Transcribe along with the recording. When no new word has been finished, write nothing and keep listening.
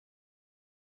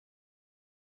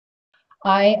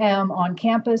I am on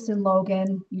campus in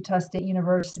Logan, Utah State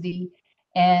University,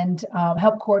 and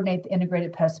help coordinate the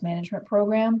integrated pest management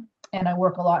program. And I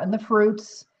work a lot in the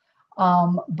fruits.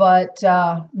 But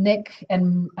Nick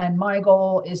and my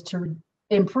goal is to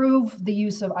improve the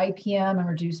use of IPM and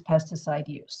reduce pesticide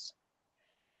use.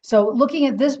 So looking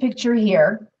at this picture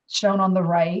here, shown on the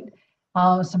right,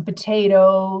 some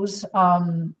potatoes.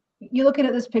 You looking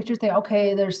at this picture, think,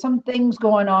 okay, there's some things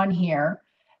going on here.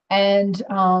 And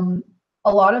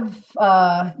a lot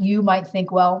of you might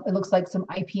think, well, it looks like some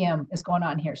IPM is going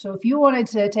on here. So if you wanted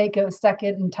to take a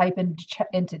second and type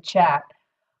into chat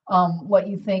what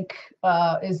you think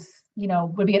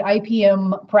would be an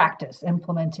IPM practice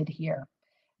implemented here.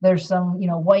 There's some,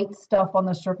 white stuff on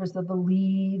the surface of the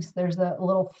leaves. There's a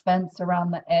little fence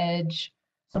around the edge,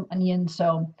 some onions.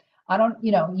 So I don't,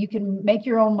 you can make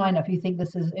your own mind up if you think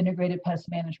this is integrated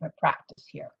pest management practice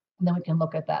here. And then we can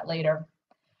look at that later.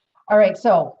 All right,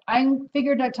 so I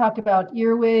figured I'd talk about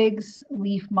earwigs,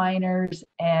 leaf miners,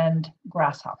 and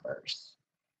grasshoppers.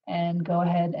 And go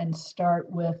ahead and start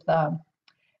with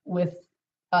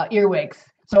earwigs.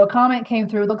 So a comment came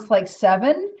through, looks like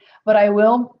 7, but I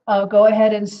will go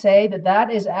ahead and say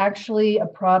that is actually a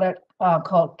product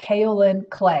called kaolin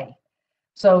clay.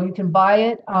 So you can buy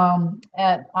it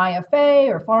at IFA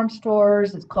or farm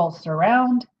stores. It's called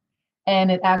Surround,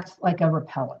 and it acts like a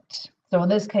repellent. So in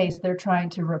this case, they're trying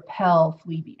to repel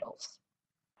flea beetles.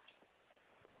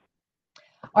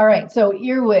 All right, so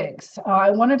earwigs.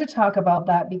 I wanted to talk about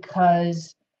that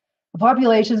because the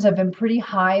populations have been pretty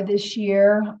high this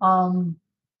year,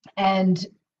 and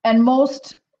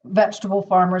most vegetable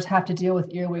farmers have to deal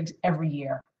with earwigs every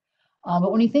year.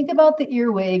 But when you think about the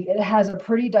earwig, it has a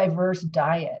pretty diverse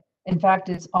diet. In fact,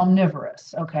 it's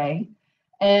omnivorous, okay?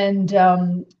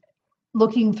 And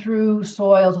looking through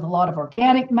soils with a lot of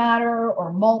organic matter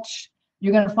or mulch,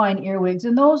 you're going to find earwigs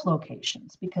in those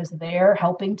locations because they're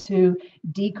helping to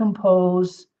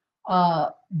decompose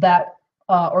that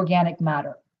organic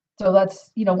matter. So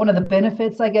that's, one of the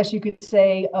benefits, I guess you could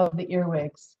say, of the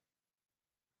earwigs.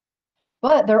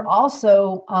 But they're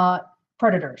also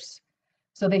predators.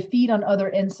 So they feed on other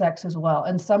insects as well,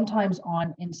 and sometimes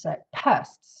on insect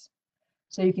pests.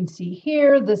 So you can see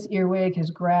here, this earwig has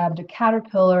grabbed a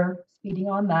caterpillar, feeding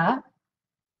on that.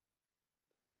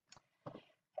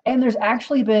 And there's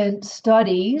actually been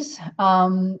studies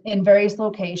in various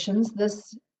locations.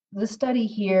 This study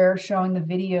here showing the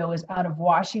video is out of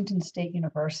Washington State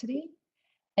University,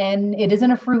 and it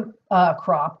isn't a fruit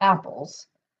crop, apples,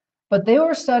 but they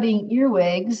were studying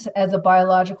earwigs as a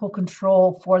biological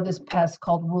control for this pest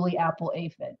called woolly apple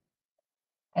aphid.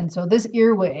 And so this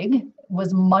earwig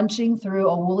was munching through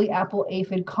a woolly apple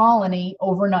aphid colony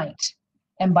overnight.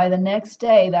 And by the next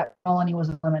day, that colony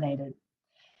was eliminated.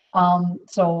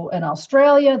 So in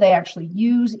Australia, they actually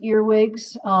use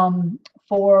earwigs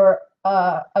for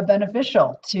a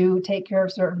beneficial to take care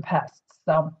of certain pests.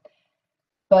 So,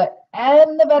 but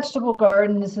in the vegetable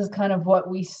garden, this is kind of what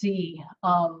we see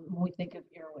when we think of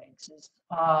earwigs, is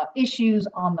issues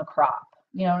on the crop.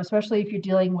 Especially if you're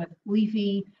dealing with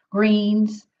leafy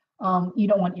greens, you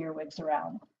don't want earwigs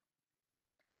around.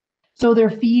 So their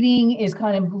feeding is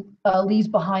kind of leaves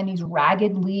behind these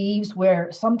ragged leaves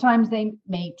where sometimes they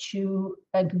may chew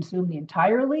and consume the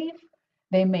entire leaf.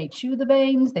 They may chew the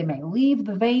veins. They may leave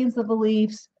the veins of the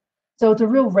leaves. So it's a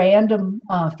real random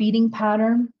feeding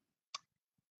pattern.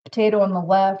 Potato on the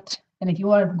left. And if you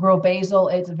want to grow basil,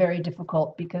 it's very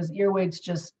difficult because earwigs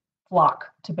just flock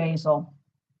to basil.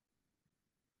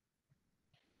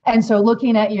 And so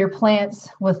looking at your plants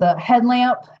with a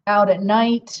headlamp out at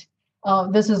night,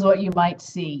 this is what you might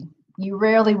see. You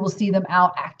rarely will see them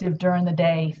out active during the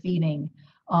day feeding,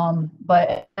 but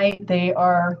at night they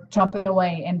are jumping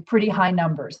away in pretty high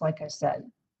numbers, like I said.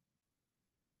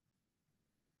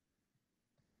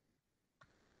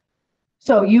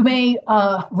 So you may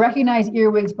recognize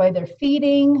earwigs by their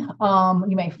feeding.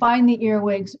 You may find the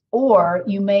earwigs, or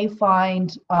you may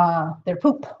find their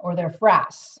poop or their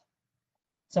frass.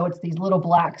 So it's these little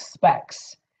black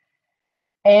specks.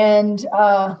 And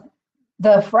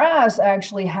the frass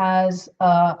actually has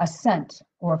a scent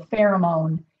or a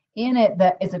pheromone in it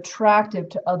that is attractive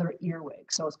to other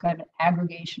earwigs. So it's kind of an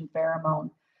aggregation pheromone.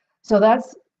 So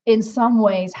that's in some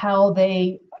ways how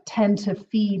they tend to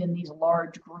feed in these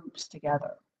large groups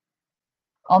together.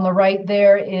 On the right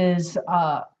there is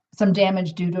some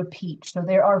damage due to peach. So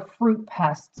there are fruit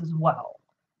pests as well,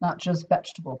 not just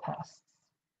vegetable pests.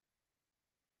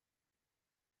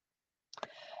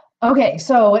 Okay,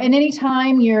 so and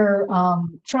anytime you're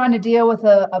trying to deal with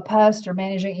a pest or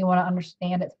managing it, you want to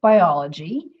understand its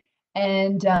biology.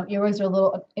 And earwigs are a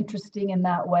little interesting in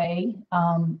that way.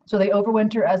 So they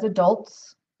overwinter as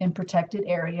adults in protected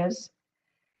areas.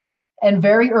 And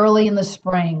very early in the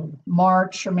spring,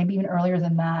 March, or maybe even earlier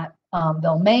than that,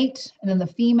 they'll mate. And then the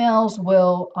females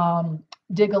will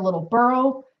dig a little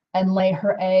burrow and lay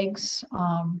her eggs,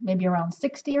 maybe around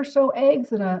 60 or so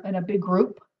eggs in a big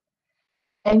group.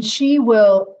 And she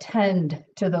will tend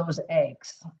to those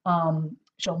eggs.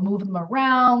 She'll move them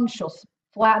around, she'll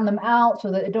flatten them out so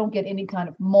that it don't get any kind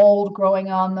of mold growing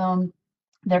on them.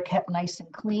 They're kept nice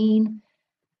and clean.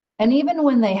 And even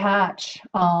when they hatch,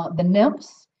 the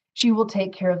nymphs, she will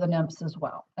take care of the nymphs as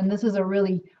well. And this is a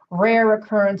really rare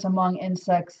occurrence among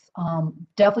insects.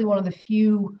 Definitely one of the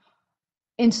few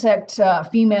insect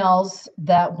females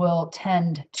that will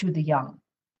tend to the young.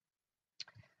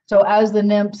 So as the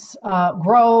nymphs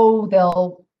grow,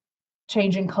 they'll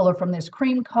change in color from this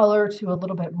cream color to a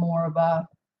little bit more of a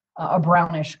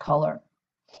brownish color.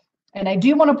 And I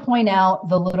do want to point out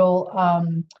the little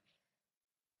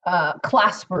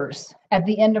claspers at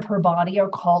the end of her body are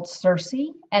called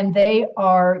cerci, and they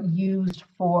are used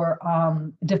for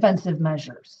defensive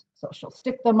measures. So she'll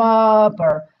stick them up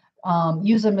or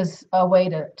use them as a way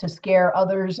to scare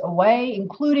others away,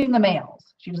 including the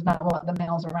males. She does not want the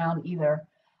males around either.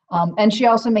 And she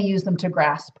also may use them to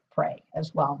grasp prey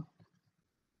as well.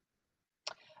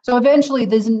 So eventually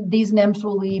these nymphs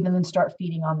will leave and then start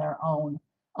feeding on their own.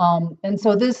 And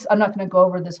so this, I'm not going to go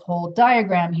over this whole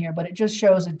diagram here, but it just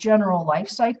shows a general life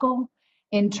cycle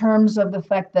in terms of the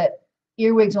fact that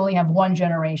earwigs only have one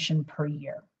generation per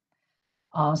year.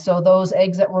 So those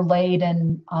eggs that were laid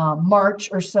in March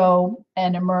or so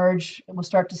and emerge, we'll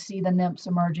start to see the nymphs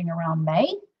emerging around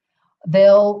May.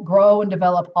 They'll grow and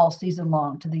develop all season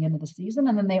long to the end of the season,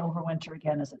 and then they overwinter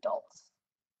again as adults.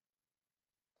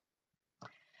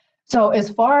 So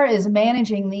as far as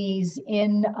managing these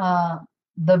in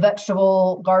the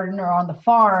vegetable garden or on the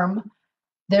farm,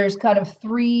 there's kind of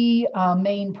three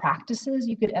main practices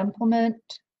you could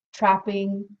implement: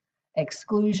 trapping,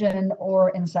 exclusion, or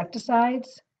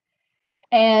insecticides.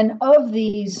 And of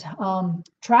these,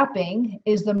 trapping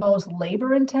is the most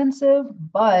labor intensive,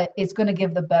 but it's going to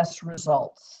give the best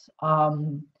results,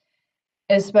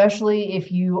 especially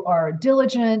if you are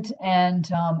diligent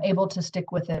and able to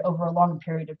stick with it over a long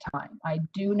period of time. I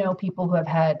do know people who have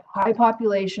had high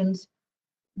populations,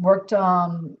 worked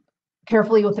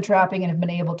carefully with the trapping, and have been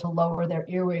able to lower their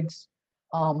earwigs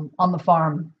on the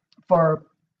farm for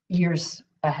years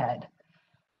ahead.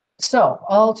 So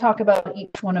I'll talk about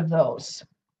each one of those.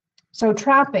 So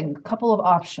trapping, a couple of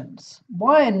options.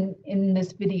 One, in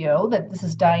this video, this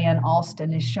is Diane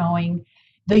Alston, is showing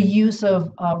the use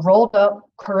of rolled up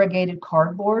corrugated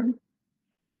cardboard.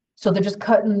 So they're just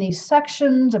cutting these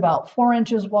sections about 4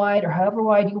 inches wide or however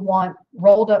wide you want,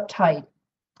 rolled up tight.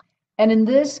 And in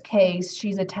this case,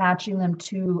 she's attaching them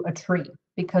to a tree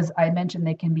because I mentioned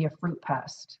they can be a fruit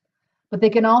pest, but they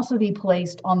can also be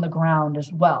placed on the ground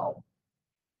as well.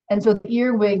 And so the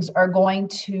earwigs are going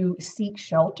to seek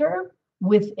shelter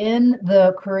within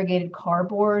the corrugated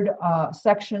cardboard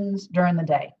sections during the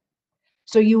day.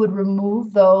 So you would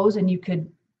remove those, and you could,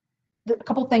 a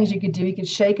couple things you could do. You could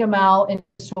shake them out in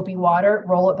soapy water,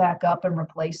 roll it back up and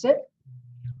replace it.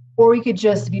 Or you could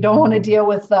just, if you don't want to deal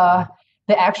with the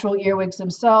actual earwigs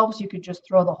themselves, you could just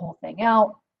throw the whole thing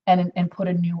out and put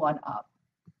a new one up.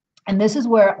 And this is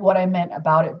where what I meant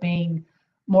about it being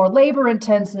more labor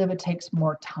intensive, it takes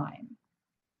more time.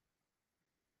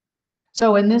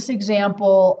 So in this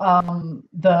example,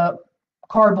 the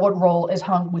cardboard roll is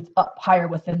hung up higher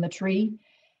within the tree,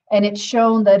 and it's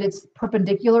shown that it's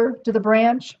perpendicular to the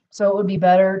branch. So it would be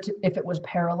better if it was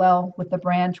parallel with the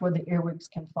branch where the earwigs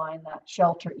can find that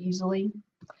shelter easily.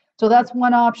 So that's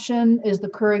one option, is the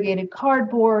corrugated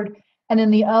cardboard, and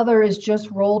then the other is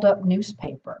just rolled up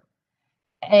newspaper.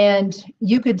 And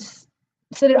you could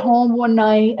sit at home one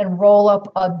night and roll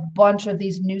up a bunch of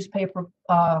these newspaper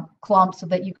clumps so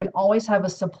that you can always have a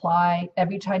supply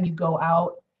every time you go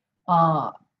out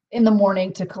in the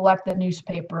morning to collect the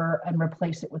newspaper and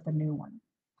replace it with a new one.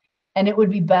 And it would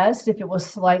be best if it was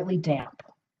slightly damp.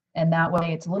 And that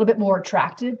way it's a little bit more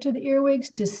attractive to the earwigs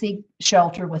to seek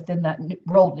shelter within that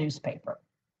rolled newspaper.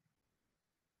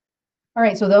 All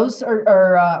right, so those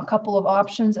are a couple of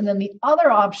options. And then the other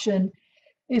option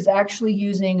is actually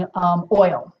using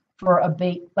oil for a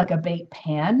bait, like a bait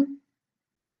pan.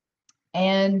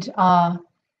 And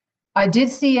I did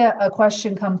see a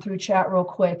question come through chat real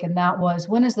quick, and that was,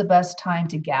 when is the best time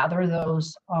to gather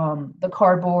those, the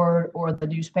cardboard or the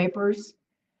newspapers?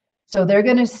 So they're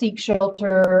going to seek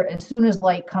shelter as soon as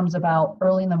light comes about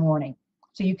early in the morning.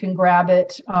 So you can grab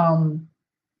it,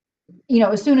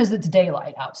 as soon as it's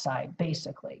daylight outside,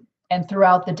 basically. and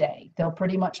throughout the day. They'll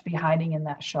pretty much be hiding in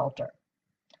that shelter.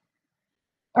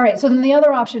 All right, so then the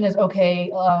other option is,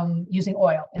 okay, using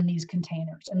oil in these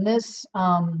containers. And this,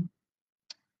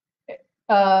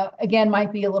 again,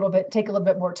 might be take a little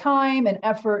bit more time and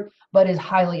effort, but is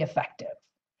highly effective.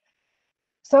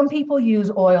 Some people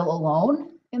use oil alone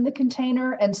in the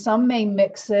container, and some may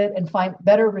mix it and find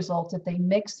better results if they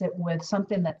mix it with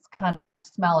something that's kind of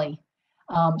smelly.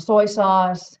 Soy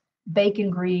sauce, bacon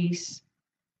grease,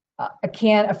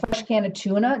 a fresh can of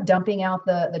tuna, dumping out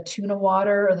the tuna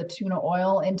water or the tuna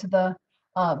oil into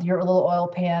your little oil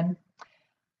pan.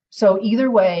 So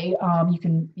either way, you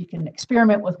can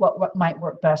experiment with what might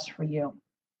work best for you.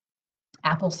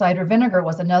 Apple cider vinegar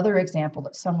was another example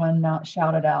that someone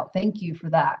shouted out. Thank you for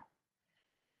that.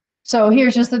 So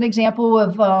here's just an example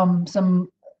of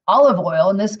some olive oil.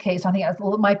 In this case, I think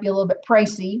it might be a little bit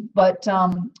pricey, but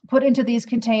put into these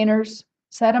containers,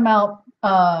 set them out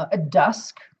at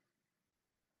dusk,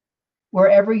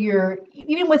 wherever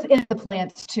even within the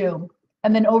plants too.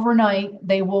 And then overnight,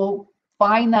 they will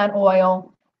find that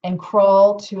oil and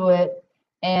crawl to it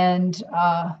and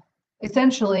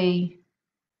essentially,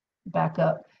 back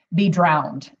up, be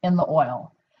drowned in the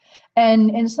oil.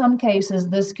 And in some cases,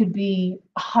 this could be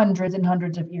hundreds and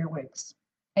hundreds of earwigs.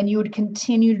 And you would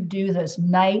continue to do this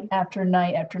night after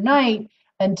night after night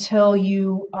until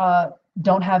you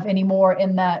don't have any more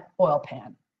in that oil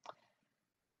pan.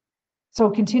 So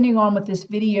continuing on with this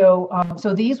video,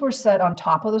 so these were set on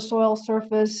top of the soil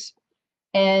surface,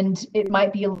 and it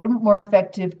might be a little more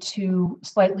effective to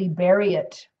slightly bury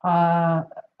it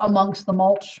amongst the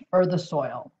mulch or the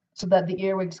soil so that the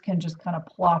earwigs can just kind of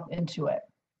plop into it.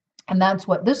 And that's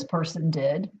what this person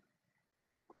did,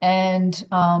 and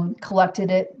collected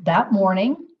it that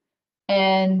morning,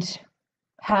 and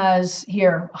has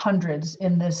here hundreds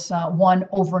in this one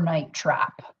overnight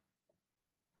trap.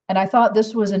 And I thought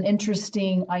this was an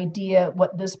interesting idea.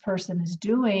 What this person is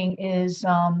doing is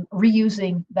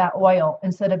reusing that oil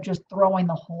instead of just throwing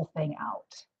the whole thing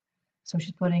out. So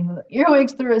she's putting the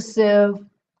earwigs through a sieve,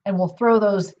 and will throw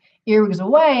those earwigs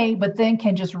away, but then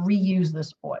can just reuse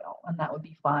this oil, and that would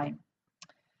be fine.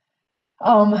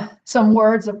 Some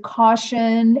words of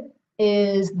caution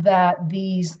is that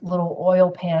these little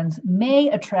oil pans may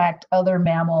attract other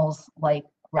mammals like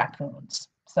raccoons.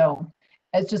 So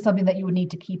it's just something that you would need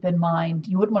to keep in mind.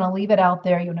 You wouldn't want to leave it out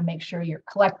there. You want to make sure you're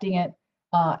collecting it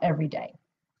every day.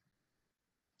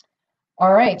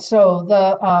 All right,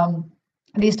 so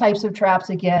these types of traps,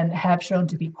 again, have shown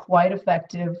to be quite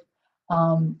effective.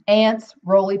 Ants,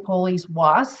 roly-polies,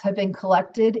 wasps have been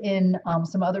collected in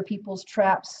some other people's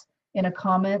traps in a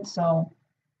comment, so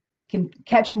can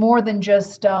catch more than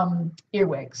just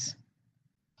earwigs.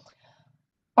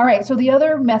 All right, so the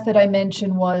other method I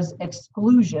mentioned was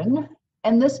exclusion.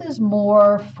 And this is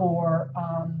more for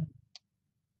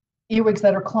earwigs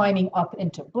that are climbing up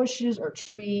into bushes or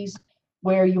trees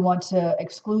where you want to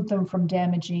exclude them from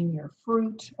damaging your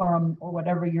fruit or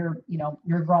whatever you're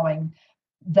growing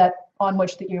on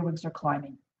which the earwigs are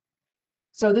climbing.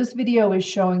 So this video is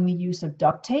showing the use of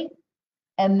duct tape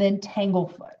and then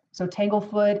tanglefoot. So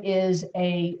tanglefoot is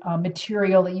a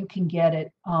material that you can get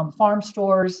at farm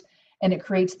stores, and it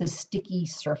creates this sticky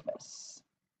surface.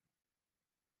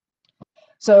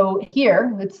 So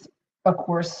here, it's, of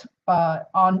course,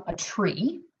 on a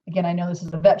tree. Again, I know this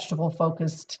is a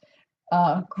vegetable-focused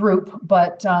group,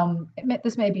 but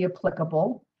this may be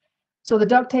applicable. So the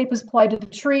duct tape is applied to the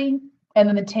tree, and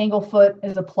then the tanglefoot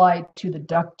is applied to the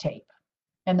duct tape.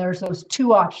 And there's those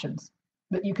two options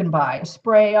that you can buy, a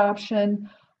spray option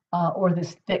or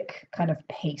this thick kind of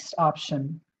paste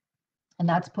option. And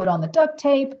that's put on the duct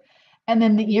tape. And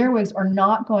then the earwigs are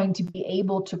not going to be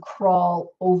able to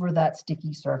crawl over that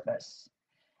sticky surface.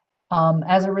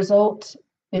 As a result,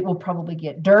 it will probably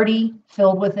get dirty,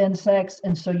 filled with insects,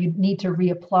 and so you need to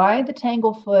reapply the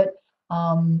tanglefoot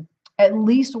at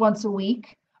least once a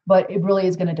week, but it really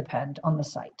is going to depend on the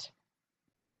site.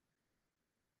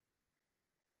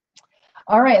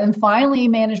 All right, and finally,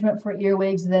 management for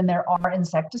earwigs, then there are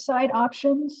insecticide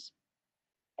options.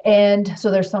 And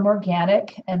so there's some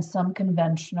organic and some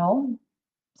conventional.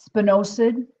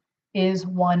 Spinosad is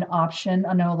one option.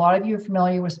 I know a lot of you are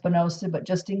familiar with spinosad, but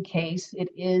just in case, it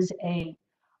is a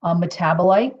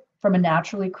metabolite from a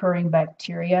naturally occurring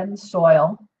bacteria in the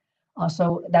soil.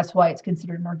 So that's why it's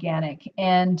considered an organic.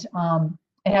 And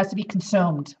it has to be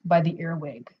consumed by the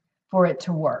earwig for it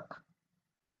to work.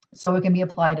 So it can be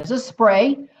applied as a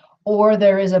spray, or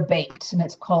there is a bait, and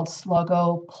it's called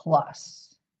Sluggo Plus.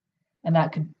 And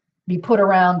that could be put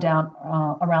around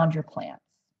your plants.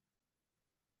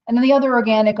 And then the other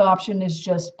organic option is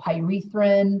just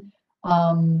pyrethrin,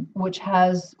 which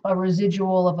has a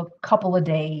residual of a couple of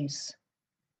days.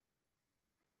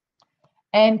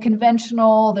 And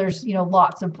conventional, there's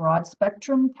lots of broad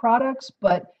spectrum products,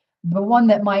 but the one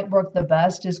that might work the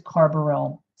best is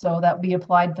carbaryl. So that would be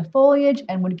applied to foliage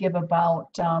and would give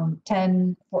about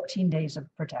 10, 14 days of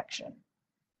protection.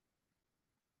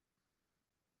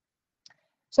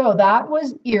 So that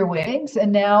was earwigs,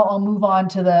 and now I'll move on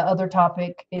to the other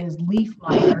topic is leaf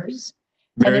miners.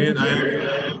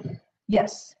 Marion,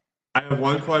 yes. I have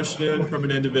one question from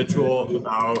an individual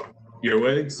about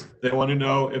earwigs. They want to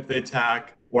know if they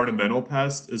attack ornamental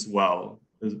pests as well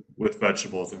as with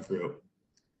vegetables and fruit.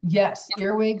 Yes,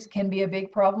 earwigs can be a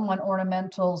big problem on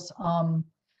ornamentals.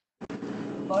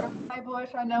 Butterfly bush,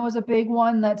 I know, is a big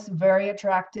one that's very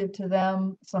attractive to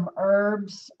them. Some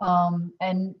herbs,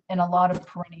 and a lot of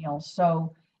perennials.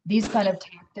 So these kind of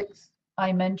tactics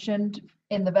I mentioned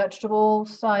in the vegetable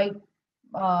site,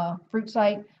 fruit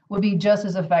site, would be just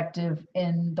as effective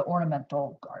in the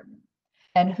ornamental garden.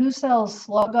 And who sells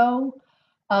Sluggo?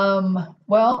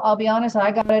 Well, I'll be honest,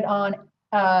 I got it on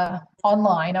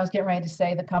online. I was getting ready to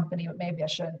say the company, but maybe I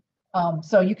shouldn't.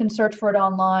 So you can search for it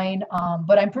online,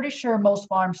 but I'm pretty sure most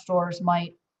farm stores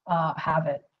might have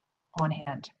it on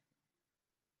hand.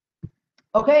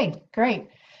 Okay, great.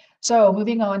 So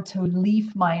moving on to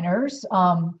leaf miners.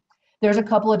 There's a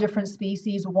couple of different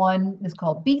species. One is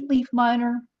called beet leaf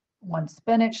miner, one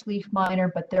spinach leaf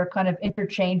miner, but they're kind of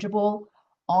interchangeable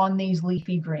on these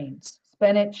leafy greens: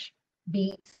 spinach,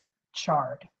 beet,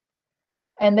 chard.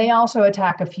 And they also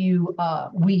attack a few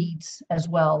weeds as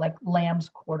well, like lamb's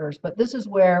quarters. But this is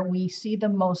where we see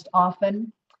them most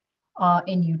often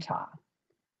in Utah.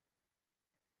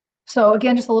 So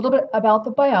again, just a little bit about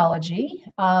the biology.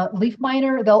 Leaf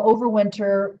miner, they'll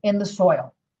overwinter in the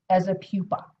soil as a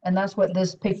pupa. And that's what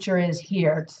this picture is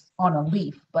here. It's on a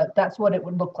leaf, but that's what it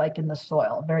would look like in the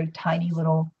soil, a very tiny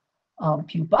little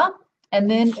pupa. And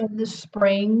then in the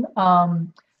spring,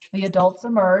 the adults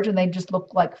emerge and they just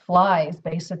look like flies,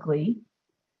 basically.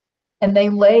 And they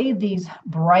lay these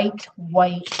bright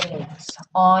white eggs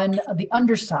on the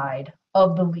underside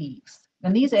of the leaves.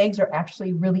 And these eggs are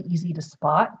actually really easy to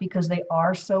spot because they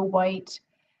are so white.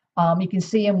 You can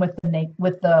see them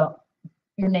with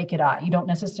your naked eye. You don't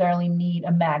necessarily need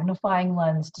a magnifying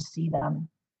lens to see them.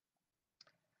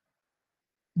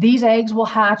 These eggs will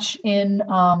hatch in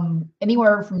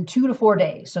anywhere from 2 to 4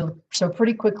 days. So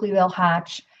pretty quickly they'll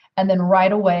hatch. And then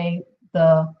right away,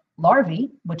 the larvae,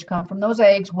 which come from those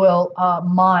eggs, will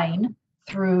mine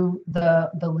through the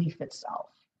leaf itself.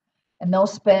 And they'll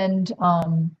spend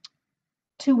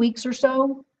 2 weeks or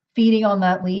so feeding on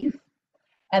that leaf.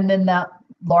 And then that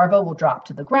larva will drop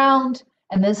to the ground.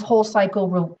 And this whole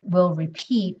cycle will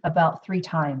repeat about 3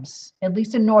 times, at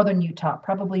least in northern Utah,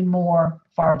 probably more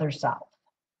farther south.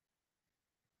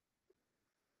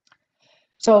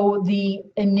 So the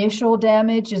initial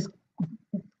damage is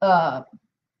going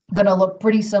to look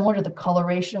pretty similar to the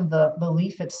coloration of the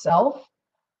leaf itself.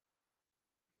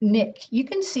 Nick, you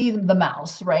can see the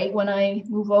mouse, right? When I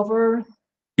move over?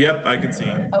 Yep, I can see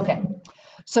it. Okay.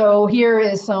 So here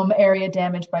is some area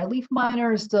damage by leaf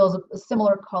miner. Still a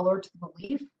similar color to the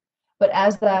leaf, but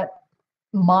as that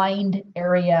mined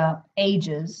area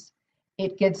ages,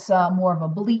 it gets more of a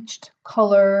bleached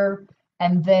color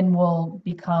and then will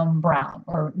become brown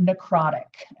or necrotic,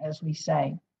 as we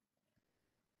say.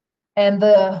 And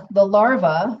the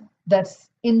larva that's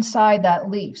inside that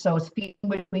leaf, so it's feeding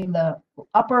between the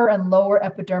upper and lower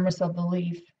epidermis of the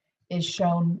leaf, is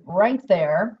shown right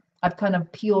there. I've kind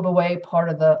of peeled away part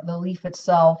of the leaf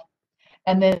itself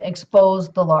and then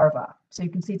exposed the larva. So you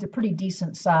can see it's a pretty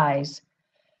decent size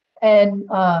and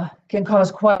can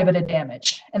cause quite a bit of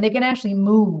damage. And they can actually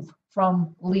move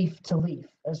from leaf to leaf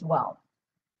as well.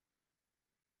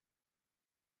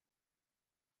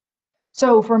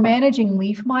 So for managing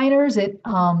leaf miners, if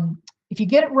you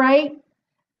get it right,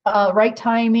 right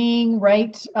timing,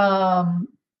 right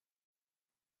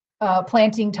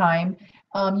planting time,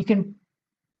 you can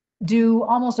do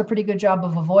almost a pretty good job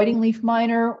of avoiding leaf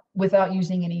miner without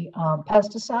using any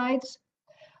pesticides.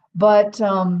 But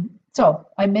so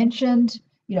I mentioned,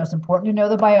 it's important to know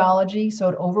the biology. So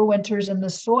it overwinters in the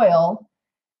soil.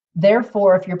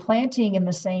 Therefore, if you're planting in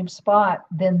the same spot,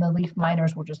 then the leaf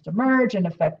miners will just emerge and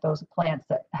affect those plants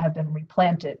that have been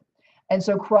replanted. And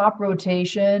so crop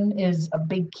rotation is a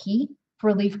big key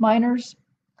for leaf miners.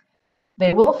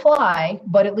 They will fly,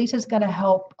 but at least it's going to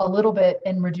help a little bit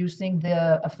in reducing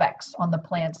the effects on the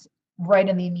plants right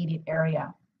in the immediate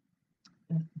area.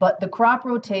 But the crop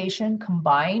rotation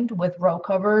combined with row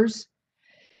covers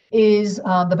is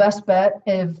the best bet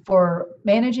for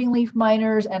managing leaf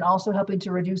miners and also helping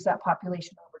to reduce that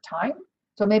population over time.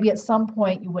 So maybe at some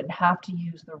point you wouldn't have to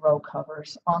use the row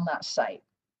covers on that site.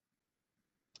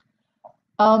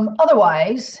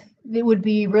 Otherwise, it would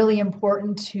be really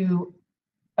important to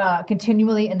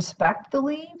continually inspect the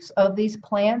leaves of these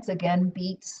plants. Again,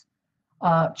 beets,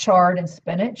 chard, and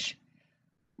spinach.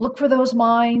 Look for those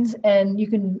mines, and you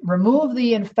can remove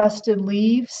the infested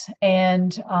leaves.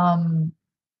 And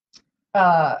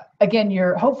again,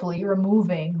 you're hopefully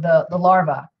removing the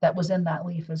larva that was in that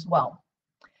leaf as well.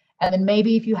 And then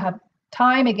maybe if you have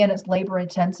time, again, it's labor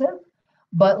intensive,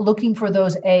 but looking for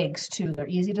those eggs too. They're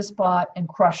easy to spot, and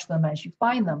crush them as you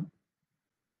find them.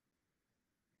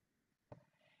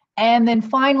 And then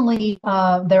finally,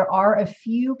 there are a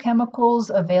few chemicals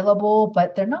available,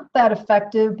 but they're not that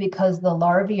effective because the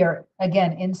larvae are,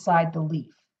 again, inside the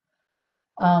leaf.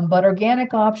 But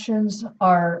organic options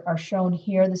are shown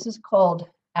here. This is called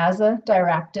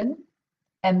azadirachtin,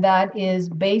 and that is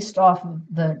based off of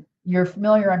you're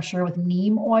familiar, I'm sure, with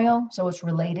neem oil, so it's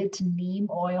related to neem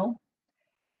oil.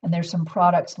 And there's some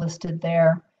products listed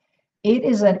there. It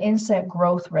is an insect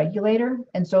growth regulator.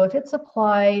 And so if it's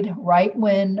applied right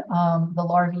when the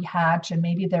larvae hatch and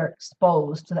maybe they're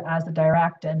exposed to the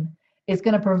azadirachtin, it's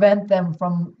going to prevent them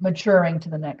from maturing to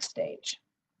the next stage.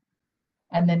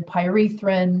 And then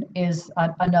pyrethrin is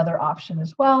another option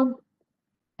as well.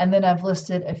 And then I've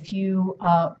listed a few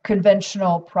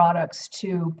conventional products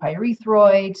too,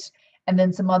 pyrethroids, and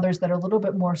then some others that are a little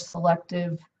bit more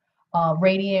selective,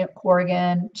 radiant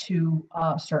corrigan to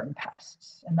certain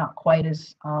pests, and not quite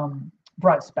as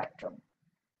broad spectrum.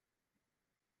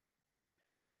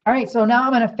 All right, so now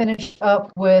I'm going to finish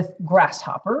up with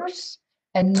grasshoppers.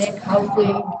 And Nick,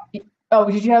 hopefully,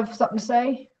 oh, did you have something to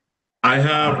say? I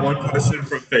have one question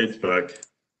from Facebook.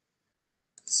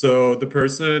 So the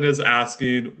person is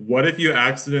asking, what if you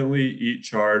accidentally eat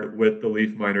chard with the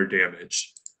leaf miner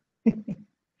damaged?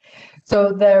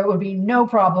 So there would be no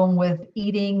problem with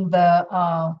eating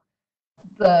the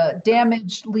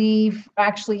damaged leaf,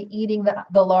 actually eating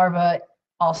the larva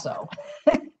also.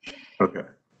 Okay.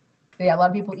 Yeah, a lot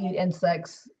of people eat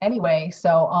insects anyway,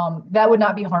 so that would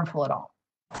not be harmful at all.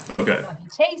 Okay. It would be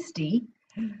tasty.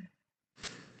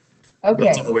 Okay.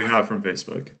 That's all we have from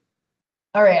Facebook.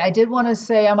 All right, I did want to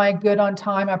say, am I good on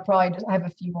time? I have a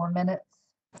few more minutes.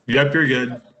 Yep, you're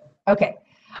good. Okay.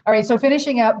 All right, so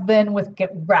finishing up then with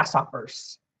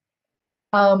grasshoppers.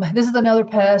 This is another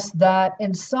pest that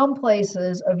in some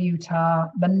places of Utah,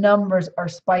 the numbers are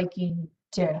spiking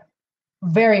to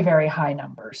very, very high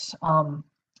numbers.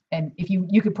 And if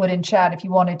you could put in chat if you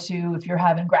wanted to, if you're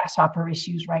having grasshopper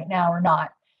issues right now or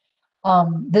not.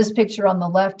 This picture on the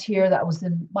left here, that was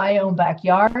in my own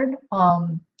backyard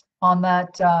on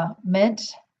that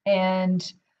mint,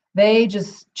 and they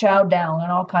just chowed down on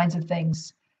all kinds of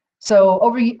things. So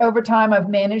over time, I've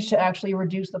managed to actually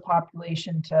reduce the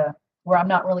population to where I'm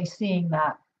not really seeing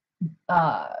that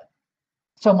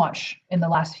so much in the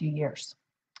last few years.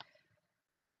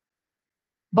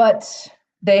 But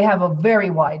they have a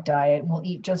very wide diet and will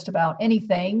eat just about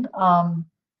anything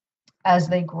as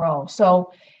they grow.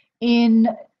 So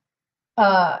in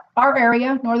our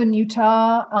area, northern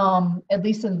Utah, at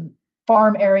least in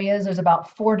farm areas, there's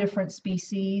about 4 different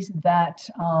species that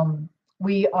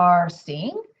we are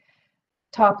seeing.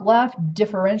 Top left,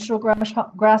 differential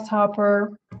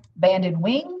grasshopper, banded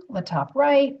wing on the top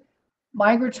right,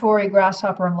 migratory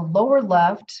grasshopper on the lower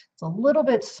left. It's a little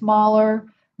bit smaller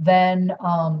than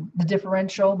the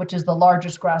differential, which is the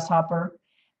largest grasshopper.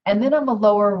 And then on the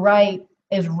lower right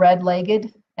is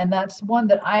red-legged, and that's one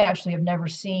that I actually have never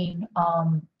seen.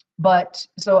 But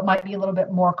so it might be a little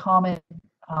bit more common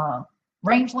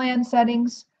rangeland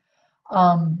settings.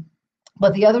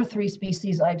 But the other 3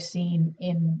 species I've seen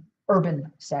in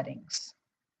urban settings.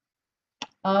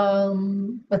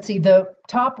 Let's see, the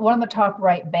top one on the top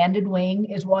right, banded wing,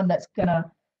 is one that's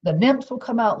the nymphs will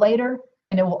come out later,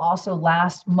 and it will also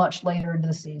last much later into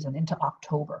the season, into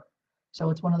October.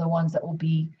 So it's one of the ones that will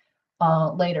be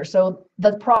later. So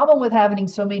the problem with having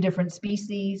so many different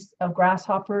species of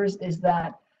grasshoppers is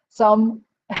that some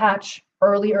hatch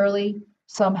early,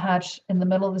 some hatch in the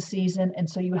middle of the season, and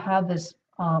so you have this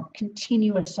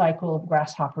continuous cycle of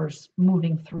grasshoppers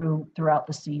moving throughout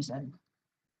the season.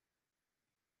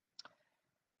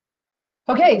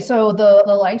 Okay, so the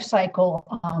life cycle.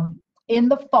 In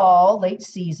the fall, late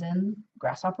season,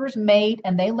 grasshoppers mate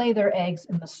and they lay their eggs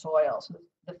in the soil. So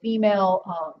the female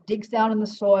digs down in the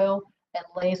soil and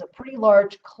lays a pretty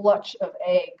large clutch of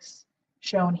eggs,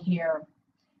 shown here.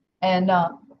 And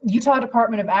Utah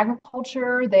Department of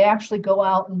Agriculture, they actually go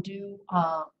out and do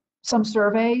some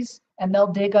surveys, and they'll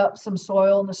dig up some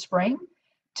soil in the spring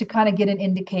to kind of get an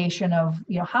indication of,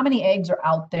 how many eggs are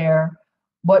out there,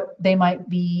 what they might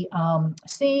be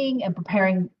seeing and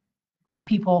preparing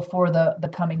people for the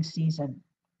coming season.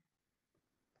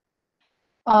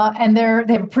 And they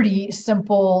have a pretty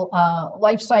simple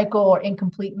life cycle or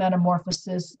incomplete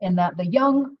metamorphosis in that the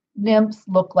young nymphs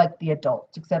look like the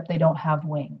adults, except they don't have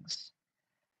wings.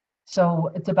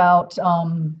 So it's about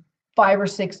 5 or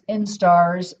 6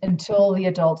 instars until the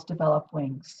adults develop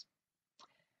wings.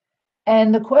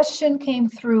 And the question came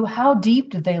through, how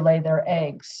deep did they lay their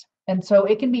eggs? And so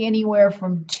it can be anywhere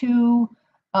from 2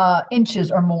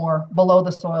 inches or more below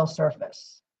the soil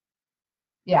surface.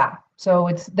 Yeah, so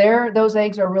it's there, those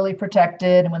eggs are really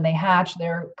protected, and when they hatch,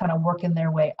 they're kind of working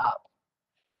their way up.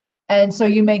 And so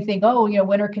you may think, oh,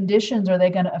 winter conditions, are they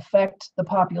going to affect the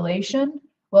population?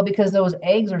 Well, because those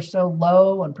eggs are so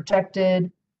low and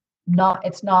protected,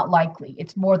 it's not likely.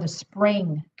 It's more the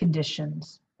spring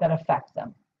conditions that affect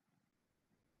them.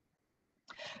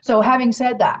 So having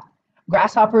said that,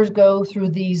 grasshoppers go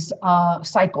through these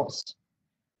cycles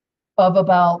of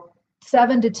about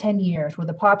 7 to 10 years where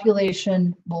the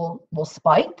population will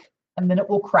spike and then it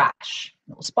will crash.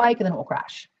 It will spike and then it will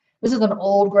crash. This is an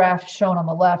old graph shown on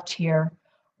the left here.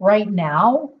 Right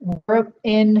now, we're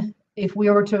in, if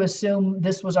we were to assume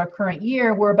this was our current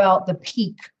year, we're about the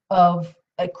peak of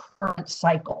a current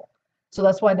cycle. So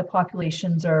that's why the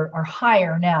populations are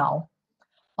higher now.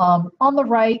 On the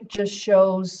right just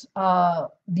shows the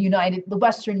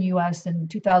Western US in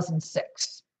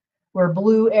 2006, where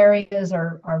blue areas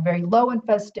are very low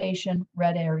infestation,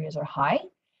 red areas are high.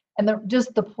 And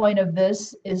just the point of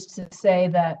this is to say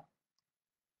that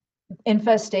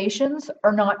infestations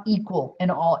are not equal in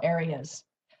all areas.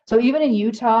 So even in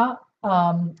Utah,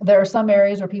 there are some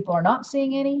areas where people are not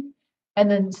seeing any, and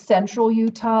then central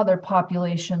Utah, their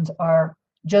populations are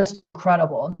just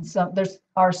incredible. And so there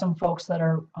are some folks that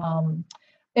are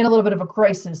in a little bit of a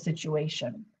crisis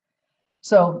situation.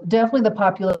 So definitely the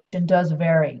population does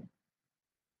vary.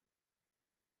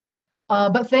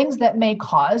 But things that may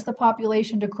cause the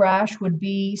population to crash would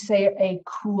be, say, a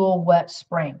cool, wet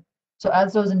spring. So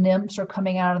as those nymphs are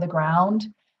coming out of the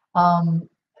ground,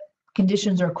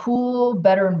 conditions are cool,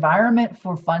 better environment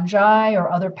for fungi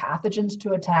or other pathogens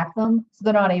to attack them, so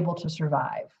they're not able to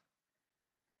survive.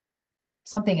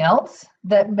 Something else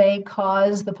that may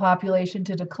cause the population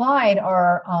to decline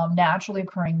are naturally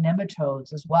occurring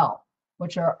nematodes as well,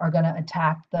 which are going to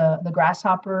attack the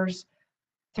grasshoppers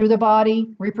through the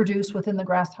body, reproduce within the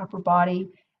grasshopper body,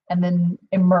 and then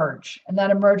emerge. And that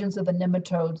emergence of the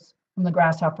nematodes from the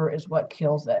grasshopper is what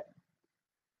kills it.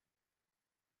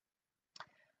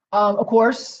 Of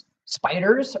course,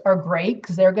 spiders are great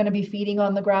because they're going to be feeding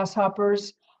on the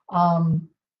grasshoppers.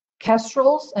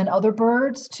 Kestrels and other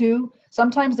birds too,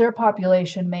 sometimes their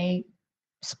population may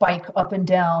spike up and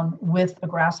down with a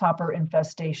grasshopper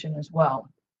infestation as well.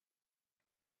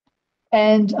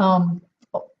 And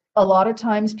a lot of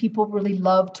times people really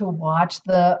love to watch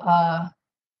the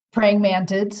praying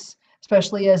mantids,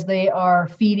 especially as they are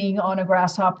feeding on a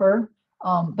grasshopper.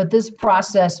 But this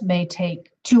process may take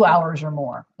 2 hours or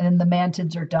more, and the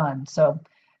mantids are done. So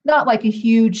not like a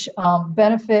huge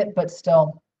benefit, but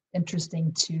still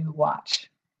interesting to watch.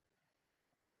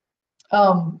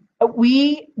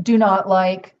 We do not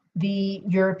like the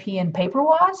European paper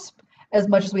wasp as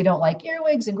much as we don't like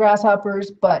earwigs and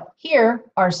grasshoppers, but here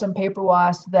are some paper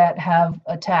wasps that have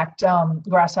attacked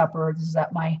grasshoppers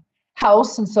at my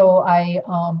house, and so I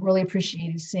really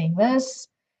appreciated seeing this.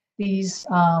 These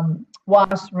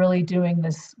wasps really doing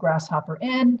this grasshopper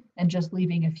in and just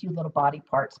leaving a few little body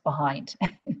parts behind.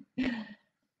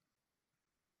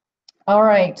 All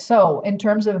right, so in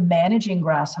terms of managing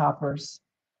grasshoppers,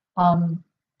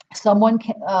 someone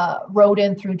wrote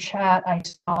in through chat, I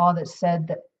saw, that said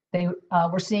that they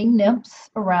were seeing nymphs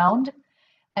around.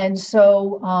 And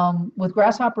so with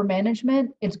grasshopper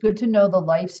management, it's good to know the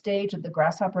life stage that the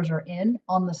grasshoppers are in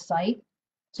on the site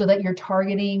so that you're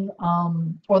targeting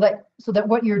so that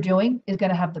what you're doing is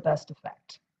going to have the best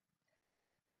effect.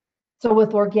 So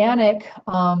with organic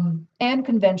and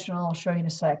conventional, I'll show you in a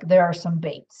sec, there are some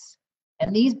baits.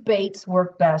 And these baits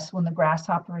work best when the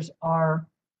grasshoppers are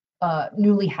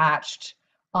newly hatched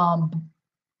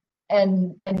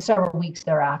and several weeks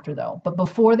thereafter though. But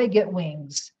before they get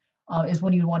wings is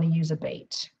when you want to use a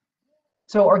bait.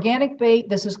 So organic bait,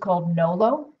 this is called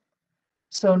Nolo.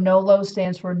 So Nolo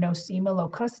stands for Nosema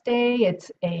locustae.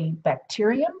 It's a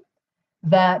bacterium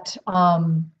that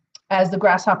as the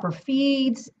grasshopper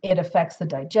feeds, it affects the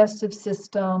digestive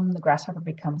system. The grasshopper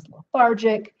becomes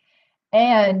lethargic.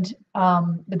 And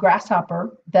the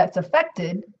grasshopper that's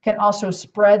affected can also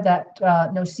spread that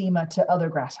nosema to other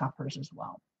grasshoppers as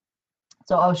well.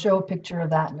 So I'll show a picture of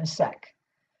that in a sec.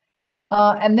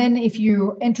 And then if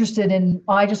you're interested in,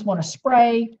 I just want to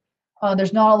spray,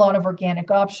 there's not a lot of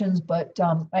organic options, but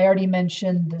I already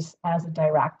mentioned this as a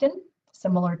diuractant,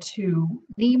 similar to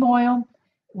neem oil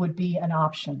would be an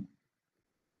option.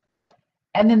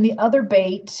 And then the other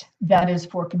bait that is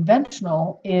for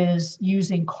conventional is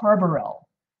using carbaryl.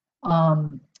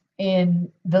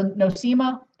 In the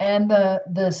Nosema and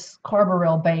this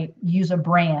carbaryl bait use a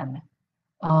bran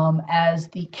as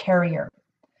the carrier.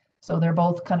 So they're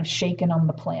both kind of shaken on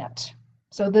the plant.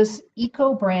 So this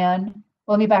eco bran,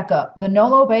 let me back up. The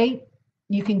Nolo bait,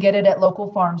 you can get it at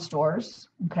local farm stores.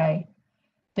 Okay.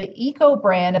 The eco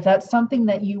brand, if that's something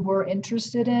that you were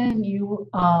interested in,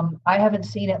 I haven't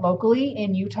seen it locally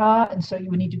in Utah, and so you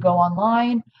would need to go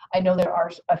online. I know there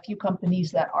are a few companies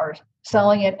that are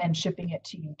selling it and shipping it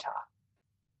to Utah.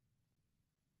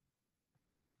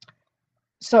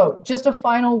 So just a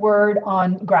final word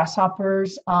on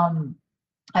grasshoppers.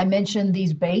 I mentioned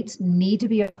these baits need to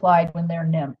be applied when they're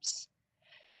nymphs.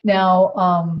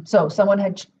 Now, so someone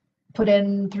had put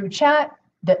in through chat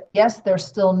that yes, they're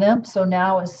still nymphs, so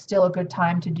now is still a good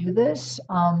time to do this.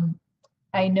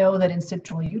 I know that in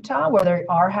central Utah, where they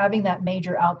are having that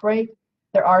major outbreak,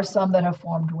 there are some that have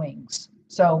formed wings.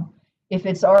 So if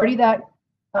it's already that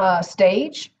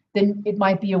stage, then it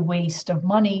might be a waste of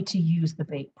money to use the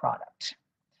bait product.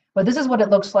 But this is what it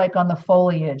looks like on the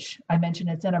foliage. I mentioned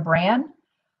it's in a bran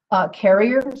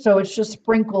carrier, so it's just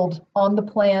sprinkled on the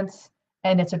plants,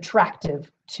 and it's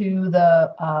attractive to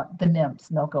the nymphs,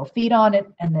 and they'll go feed on it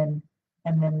and then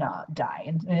die.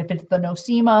 And if it's the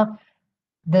nosema,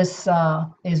 this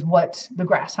is what the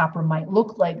grasshopper might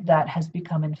look like that has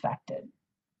become infected.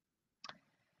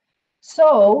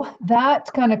 So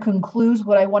that kind of concludes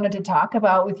what I wanted to talk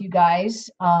about with you guys.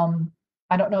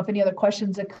 I don't know if any other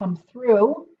questions have come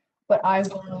through, but I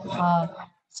will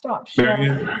stop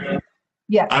sharing.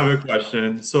 Yes. I have a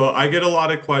question. So I get a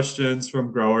lot of questions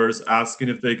from growers asking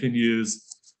if they can use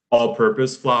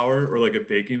all-purpose flour or like a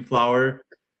baking flour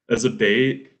as a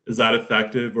bait. Is that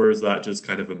effective, or is that just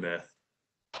kind of a myth?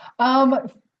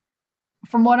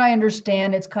 From what I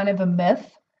understand, it's kind of a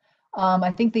myth.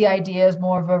 I think the idea is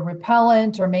more of a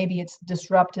repellent, or maybe it's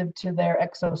disruptive to their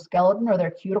exoskeleton or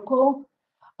their cuticle.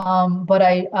 But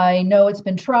I know it's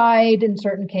been tried in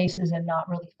certain cases and not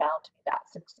really found to be that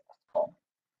successful.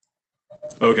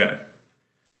 Okay.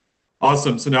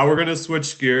 Awesome. So now we're going to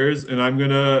switch gears, and I'm going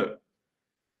to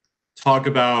talk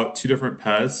about two different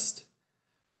pests.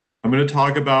 I'm going to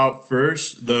talk about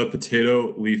first the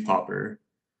potato leafhopper.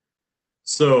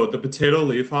 So the potato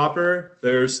leafhopper,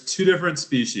 there's two different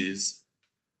species.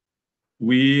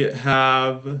 We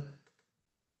have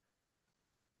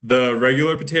the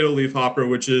regular potato leafhopper,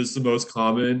 which is the most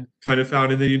common, kind of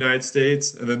found in the United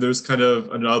States. And then there's kind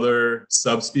of another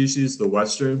subspecies, the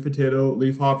western potato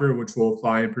leafhopper, which we'll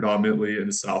find predominantly in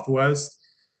the Southwest.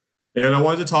 And I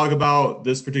wanted to talk about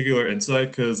this particular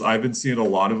insect because I've been seeing a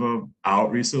lot of them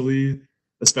out recently,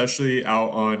 especially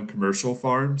out on commercial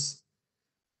farms.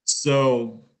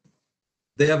 So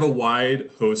they have a wide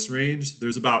host range.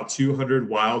 There's about 200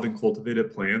 wild and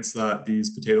cultivated plants that these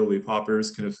potato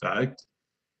leafhoppers can affect.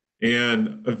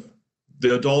 And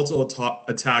the adults will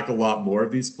attack a lot more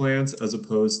of these plants as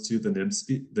opposed to the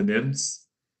nymphs.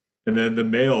 And then the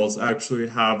males actually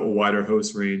have a wider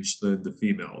host range than the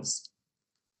females.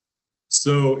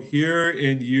 So here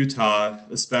in Utah,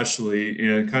 especially,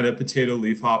 and kind of potato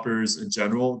leafhoppers in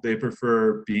general, they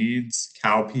prefer beans,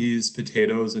 cowpeas,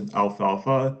 potatoes, and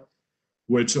alfalfa,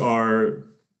 which are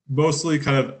mostly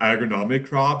kind of agronomic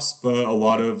crops, but a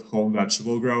lot of home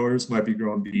vegetable growers might be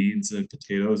growing beans and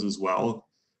potatoes as well.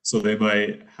 So they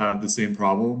might have the same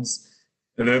problems.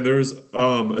 And then there's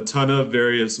a ton of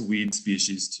various weed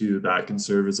species too that can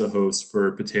serve as a host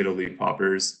for potato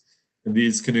leafhoppers. And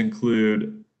these can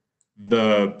include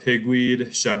the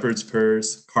pigweed, shepherd's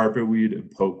purse, carpetweed, and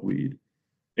pokeweed.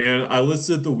 And I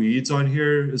listed the weeds on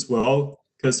here as well,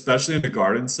 because especially in a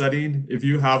garden setting, if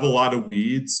you have a lot of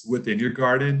weeds within your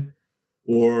garden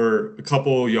or a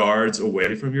couple yards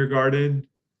away from your garden,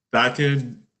 that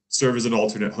can serve as an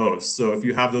alternate host. So if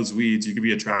you have those weeds, you could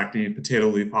be attracting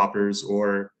potato leafhoppers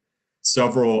or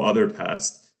several other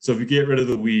pests. So if you get rid of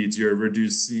the weeds, you're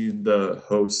reducing the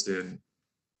host, and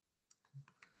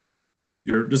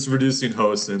you're just reducing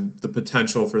hosts and the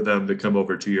potential for them to come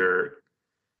over to your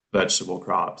vegetable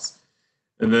crops.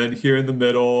 And then here in the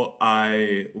middle,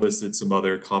 I listed some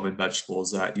other common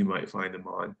vegetables that you might find them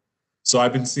on. So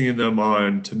I've been seeing them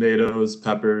on tomatoes,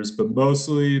 peppers, but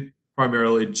mostly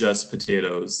primarily just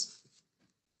potatoes.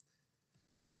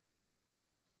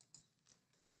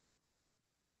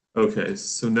 Okay,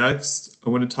 so next I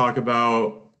want to talk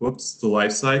about, the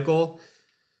life cycle.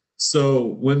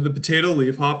 So when the potato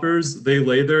leafhoppers, they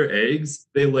lay their eggs,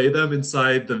 they lay them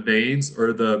inside the veins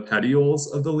or the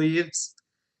petioles of the leaves.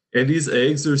 And these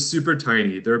eggs are super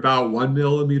tiny. They're about 1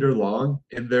 millimeter long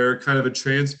and they're kind of a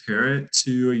transparent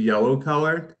to a yellow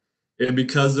color. And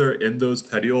because they're in those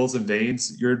petioles and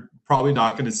veins, you're probably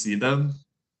not going to see them.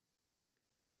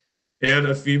 And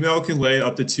a female can lay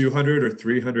up to 200 or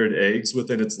 300 eggs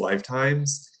within its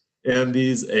lifetimes. And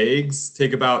these eggs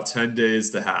take about 10 days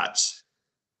to hatch.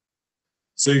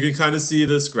 So you can kind of see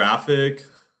this graphic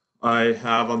I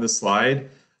have on the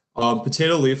slide.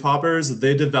 Potato leafhoppers,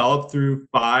 they develop through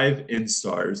 5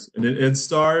 instars. And an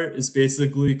instar is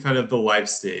basically kind of the life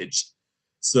stage.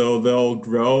 So they'll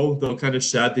grow, they'll kind of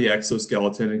shed the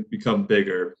exoskeleton and become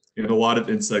bigger. And a lot of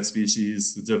insect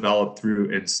species develop through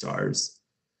instars.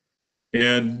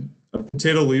 And a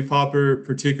potato leafhopper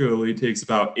particularly takes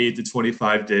about 8 to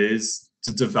 25 days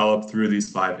to develop through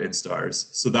these 5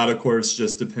 instars. So that, of course,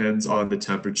 just depends on the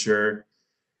temperature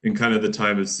and kind of the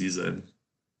time of season.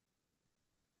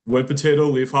 When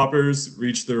potato leafhoppers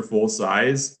reach their full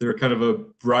size, they're kind of a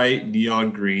bright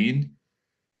neon green,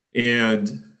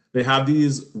 and they have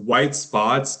these white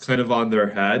spots kind of on their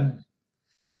head.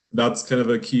 That's kind of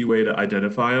a key way to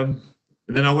identify them.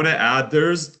 And then I want to add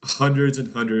there's hundreds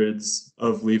and hundreds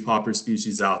of leafhopper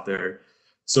species out there.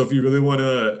 So if you really want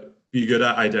to be good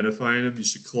at identifying them, you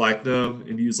should collect them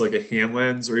and use like a hand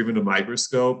lens or even a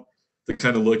microscope to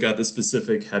kind of look at the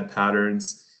specific head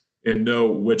patterns and know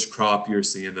which crop you're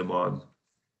seeing them on.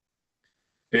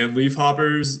 And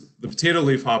leafhoppers, the potato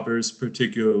leafhoppers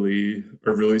particularly,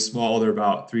 are really small. They're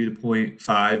about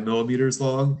 3.5 millimeters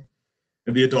long.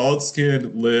 And the adults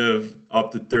can live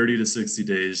up to 30 to 60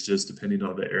 days, just depending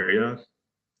on the area.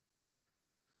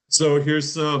 So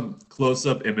here's some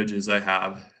close-up images I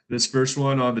have. This first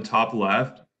one on the top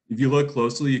left, if you look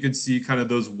closely, you can see kind of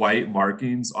those white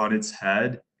markings on its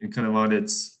head and kind of on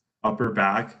its upper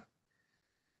back.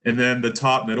 And then the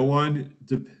top middle one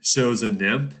shows a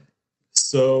nymph.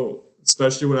 So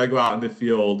especially when I go out in the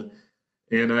field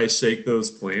and I shake those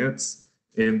plants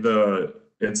and the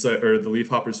insect or the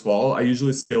leafhoppers fall, I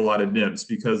usually see a lot of nymphs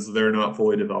because they're not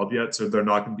fully developed yet, so they're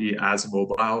not going to be as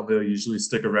mobile. They'll usually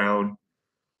stick around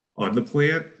on the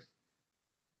plant,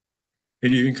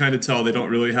 and you can kind of tell they don't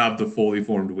really have the fully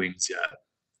formed wings yet.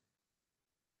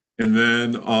 And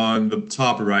then on the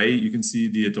top right, you can see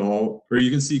the adult, or you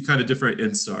can see kind of different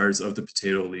instars of the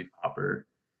potato leafhopper.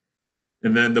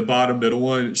 And then the bottom middle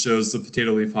one shows the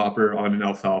potato leafhopper on an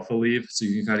alfalfa leaf, so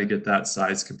you can kind of get that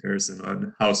size comparison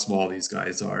on how small these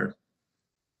guys are.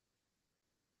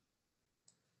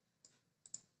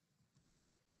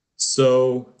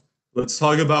 So let's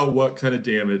talk about what kind of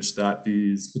damage that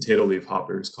these potato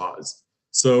leafhoppers cause.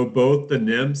 So both the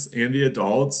nymphs and the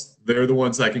adults, they're the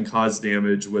ones that can cause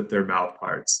damage with their mouth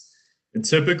parts. And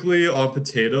typically on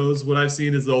potatoes, what I've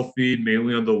seen is they'll feed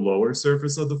mainly on the lower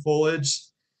surface of the foliage.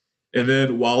 And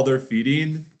then while they're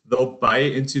feeding, they'll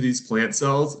bite into these plant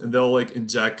cells and they'll like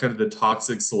inject kind of the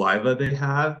toxic saliva they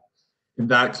have. And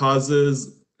that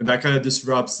kind of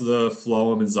disrupts the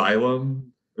phloem and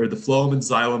xylem, or the phloem and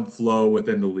xylem flow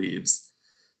within the leaves.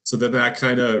 So then that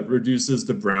kind of reduces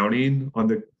the browning on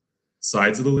the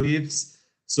sides of the leaves.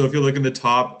 So if you look in the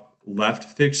top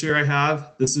left picture I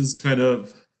have, this is kind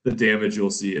of the damage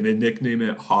you'll see, and they nickname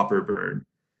it hopper burn.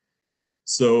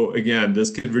 So again,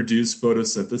 this can reduce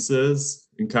photosynthesis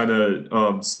and kind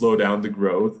of slow down the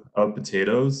growth of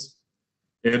potatoes.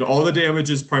 And all the damage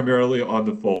is primarily on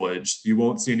the foliage. You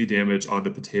won't see any damage on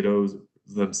the potatoes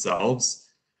themselves.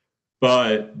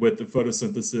 But with the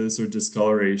photosynthesis or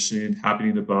discoloration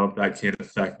happening above, that can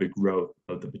affect the growth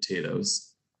of the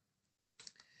potatoes.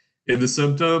 And the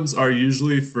symptoms are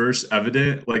usually first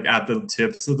evident like at the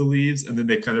tips of the leaves, and then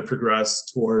they kind of progress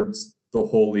towards the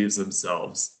whole leaves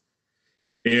themselves.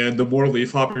 And the more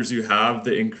leafhoppers you have,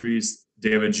 the increased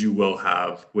damage you will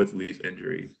have with leaf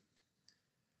injury.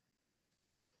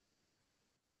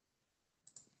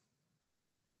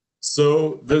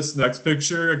 So this next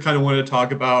picture, I kind of want to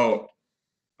talk about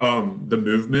the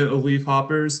movement of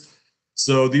leafhoppers.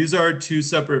 So these are two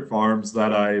separate farms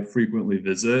that I frequently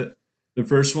visit. The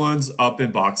first one's up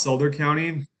in Box Elder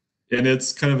County, and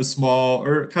it's kind of a small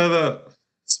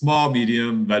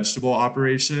medium vegetable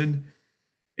operation.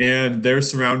 And they're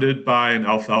surrounded by an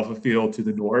alfalfa field to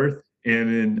the north and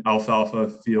an alfalfa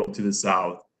field to the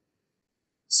south.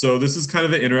 So this is kind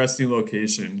of an interesting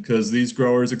location because these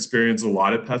growers experience a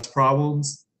lot of pest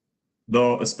problems,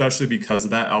 though, especially because of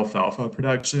that alfalfa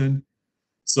production.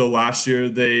 So last year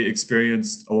they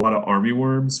experienced a lot of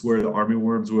armyworms where the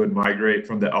armyworms would migrate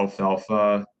from the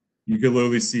alfalfa. You could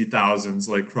literally see thousands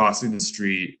like crossing the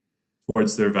street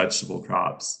towards their vegetable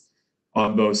crops.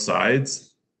 on both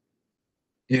sides.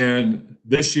 And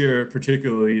this year,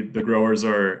 particularly, the growers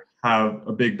have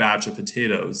a big batch of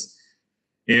potatoes,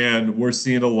 and we're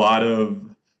seeing a lot of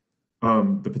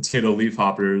the potato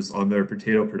leafhoppers on their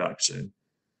potato production.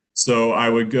 So I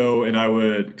would go and I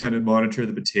would kind of monitor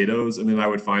the potatoes, and then I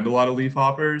would find a lot of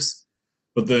leafhoppers.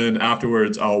 But then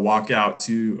afterwards, I'll walk out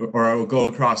to, or I'll go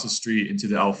across the street into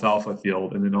the alfalfa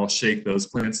field, and then I'll shake those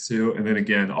plants too. And then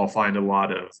again, I'll find a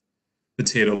lot of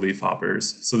potato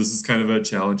leafhoppers. So this is kind of a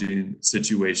challenging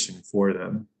situation for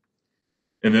them.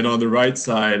 And then on the right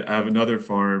side, I have another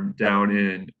farm down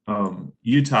in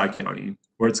Utah County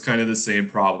where it's kind of the same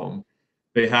problem.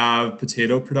 They have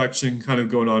potato production kind of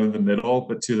going on in the middle,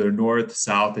 but to their north,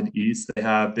 south, and east, they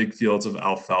have big fields of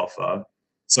alfalfa.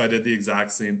 So I did the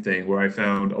exact same thing where I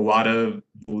found a lot of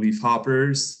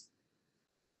leafhoppers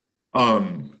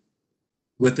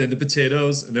within the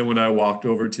potatoes. And then when I walked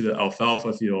over to the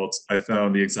alfalfa fields, I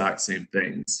found the exact same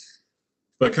things.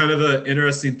 But kind of an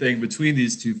interesting thing between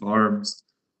these two farms,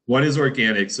 one is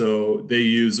organic, so they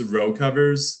use row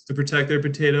covers to protect their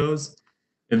potatoes.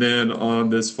 And then on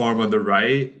this farm on the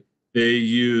right, they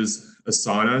use a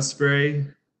sauna spray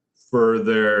for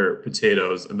their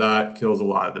potatoes, and that kills a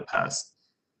lot of the pests.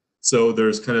 So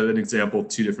there's kind of an example of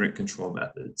two different control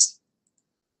methods.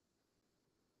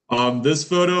 This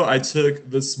photo I took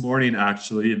this morning,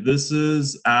 actually. This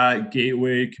is at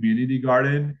Gateway Community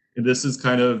Garden, and this is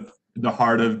kind of in the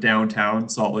heart of downtown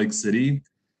Salt Lake City.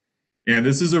 And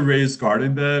this is a raised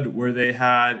garden bed where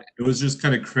it was just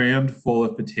kind of crammed full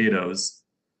of potatoes.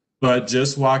 But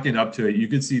just walking up to it, you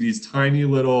could see these tiny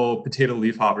little potato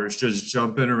leafhoppers just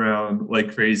jumping around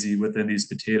like crazy within these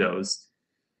potatoes.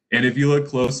 And if you look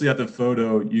closely at the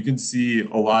photo, you can see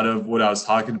a lot of what I was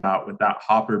talking about with that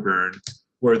hopper burn,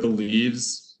 where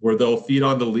they'll feed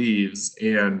on the leaves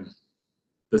and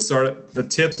the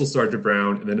tips will start to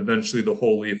brown, and then eventually the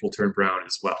whole leaf will turn brown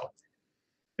as well.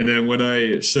 And then when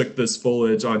I shook this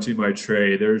foliage onto my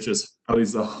tray, there's just at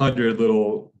least 100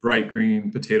 little bright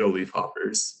green potato leaf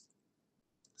hoppers.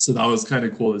 So that was kind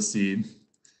of cool to see.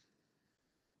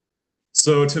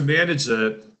 So to manage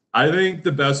it, I think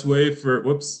the best way for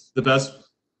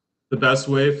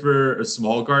a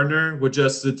small gardener would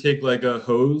just to take like a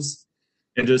hose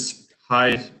and just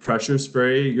high pressure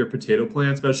spray your potato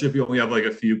plants, especially if you only have like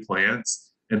a few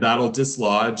plants, and that'll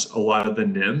dislodge a lot of the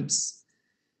nymphs.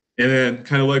 And then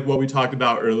kind of like what we talked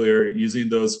about earlier, using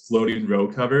those floating row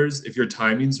covers, if your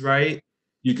timing's right,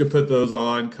 you could put those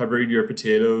on covering your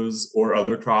potatoes or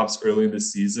other crops early in the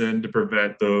season to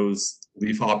prevent those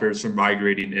leafhoppers from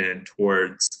migrating in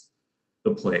towards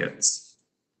the plants.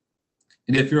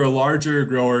 And if you're a larger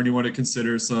grower and you want to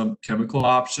consider some chemical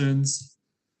options,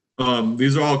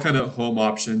 these are all kind of home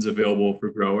options available for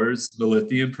growers. The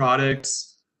lithium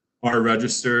products are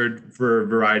registered for a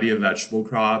variety of vegetable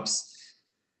crops,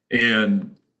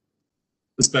 and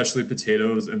especially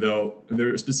potatoes, and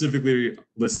they're specifically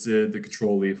listed the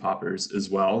control leaf hoppers as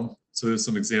well. So there's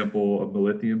some example of the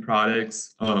lithium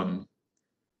products.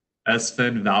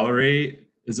 S-fen valerate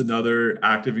is another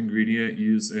active ingredient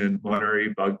used in Monterey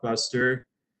bug buster.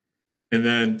 And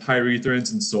then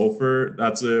pyrethrins and sulfur,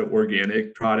 that's an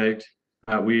organic product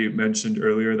that we mentioned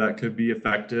earlier that could be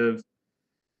effective.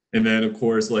 And then of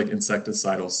course, like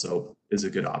insecticidal soap is a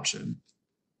good option.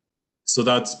 So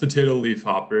that's potato leaf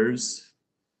hoppers.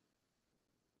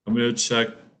 I'm going to check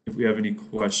if we have any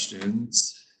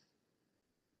questions.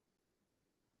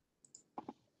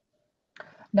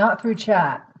 Not through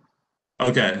chat.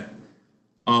 Okay.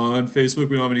 On Facebook,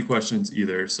 we don't have any questions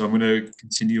either. So I'm going to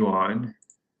continue on.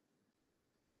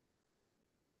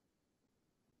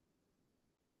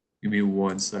 Give me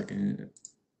 1 second.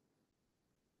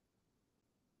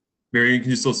 Marion, can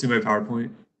you still see my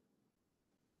PowerPoint?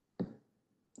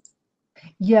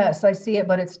 Yes, I see it,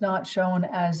 but it's not shown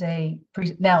as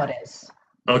now it is.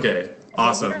 Okay,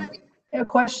 awesome. A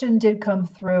question did come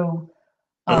through.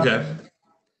 Okay.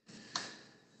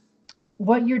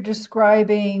 What you're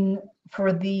describing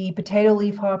for the potato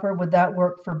leaf hopper, would that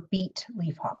work for beet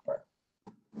leaf hopper?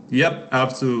 Yep,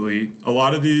 absolutely. A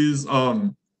lot of these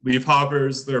leaf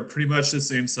hoppers, they're pretty much the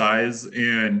same size.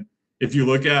 And if you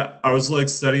look at, I was like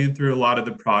studying through a lot of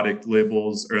the product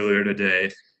labels earlier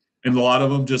today, and a lot of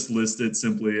them just listed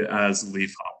simply as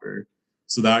leaf hopper.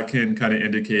 So that can kind of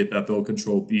indicate that they'll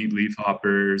control beet leaf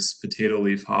hoppers, potato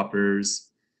leaf hoppers,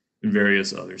 and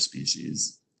various other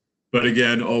species. But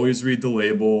again, always read the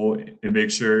label and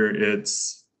make sure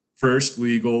it's first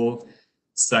legal,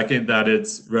 second that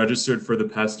it's registered for the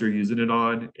pest you're using it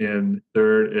on, and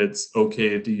third, it's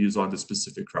okay to use on the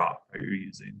specific crop that you're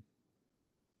using.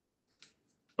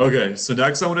 Okay, so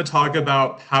next I want to talk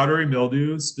about powdery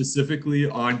mildew, specifically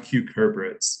on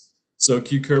cucurbits. So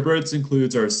cucurbits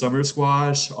includes our summer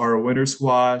squash, our winter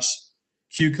squash,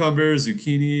 cucumbers,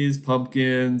 zucchinis,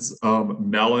 pumpkins,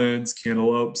 melons,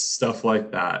 cantaloupes, stuff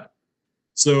like that.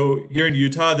 So here in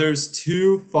Utah, there's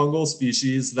two fungal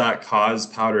species that cause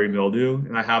powdery mildew,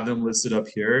 and I have them listed up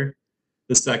here.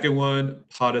 The second one,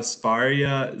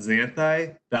 Podesparia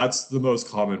xanthi, that's the most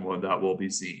common one that we'll be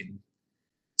seeing.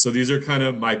 So these are kind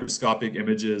of microscopic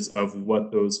images of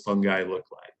what those fungi look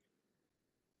like.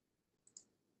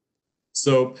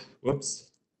 So,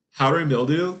 whoops, powdery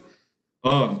mildew,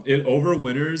 it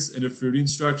overwinters in a fruiting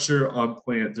structure on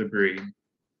plant debris.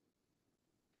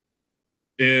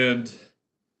 And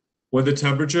when the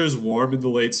temperature is warm in the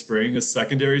late spring, a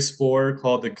secondary spore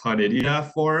called the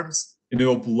conidia forms, and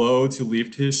it'll blow to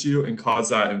leaf tissue and cause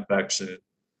that infection.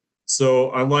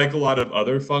 So, unlike a lot of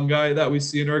other fungi that we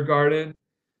see in our garden,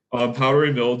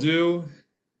 powdery mildew,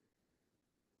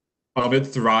 it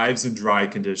thrives in dry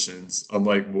conditions,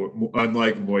 unlike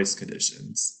moist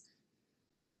conditions.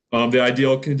 The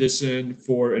ideal condition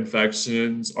for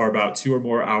infections are about 2 or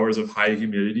more hours of high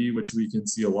humidity, which we can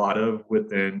see a lot of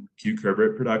within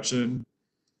cucurbit production.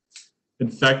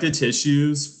 Infected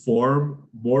tissues form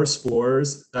more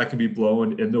spores that can be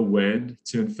blown in the wind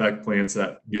to infect plants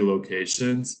at new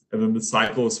locations. And then the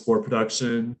cycle of spore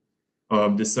production,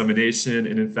 dissemination,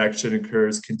 and infection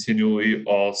occurs continually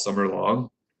all summer long.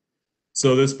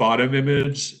 So this bottom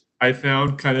image I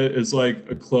found kind of is like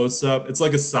a close up. It's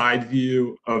like a side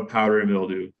view of powdery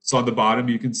mildew. So on the bottom,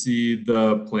 you can see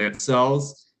the plant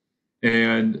cells,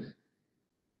 and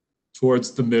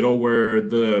towards the middle where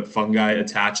the fungi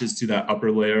attaches to that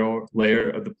upper layer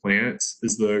of the plants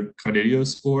is the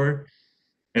conidiospore.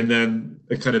 And then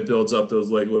it kind of builds up those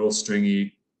like little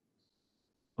stringy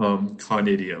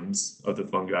conidiums of the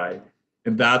fungi.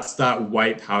 And that's that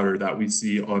white powder that we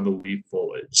see on the leaf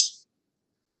foliage.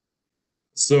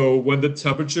 So when the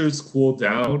temperatures cool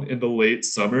down in the late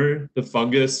summer, the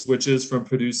fungus switches from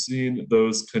producing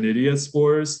those conidia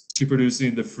spores to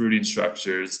producing the fruiting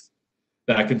structures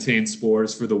that contain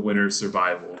spores for the winter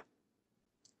survival.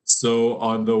 So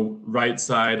on the right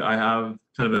side, I have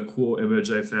kind of a cool image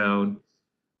I found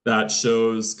that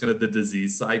shows kind of the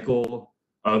disease cycle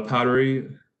of powdery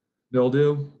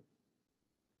mildew.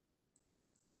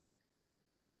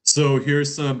 So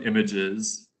here's some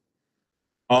images.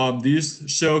 These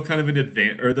show kind of an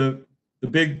advanced, or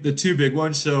the two big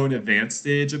ones show an advanced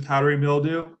stage of powdery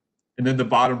mildew, and then the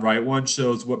bottom right one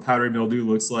shows what powdery mildew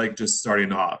looks like just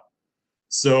starting off.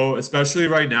 So especially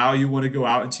right now, you want to go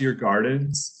out into your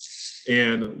gardens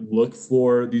and look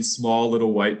for these small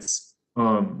little white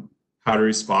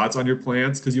powdery spots on your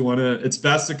plants because you want to. It's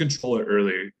best to control it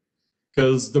early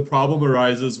because the problem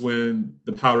arises when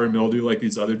the powdery mildew, like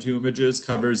these other two images,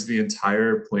 covers the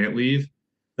entire plant leaf.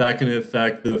 That can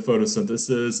affect the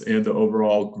photosynthesis and the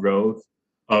overall growth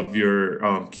of your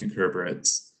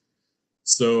cucurbits.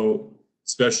 So,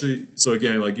 so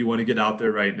again, like you want to get out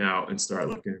there right now and start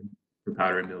looking for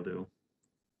powdery mildew.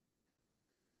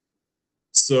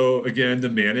 So again, to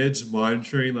manage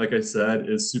monitoring, like I said,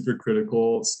 is super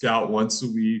critical. Scout once a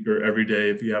week or every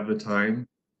day if you have the time.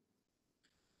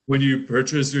 When you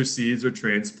purchase your seeds or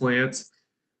transplants,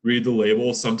 read the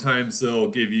label. Sometimes they'll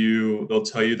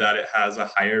tell you that it has a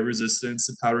higher resistance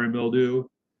to powdery mildew,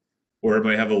 or it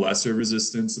might have a lesser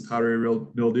resistance to powdery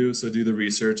mildew. So do the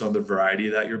research on the variety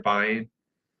that you're buying.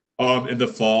 In the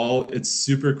fall, it's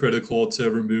super critical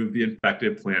to remove the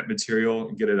infected plant material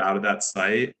and get it out of that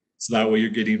site. So that way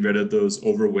you're getting rid of those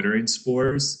overwintering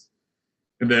spores.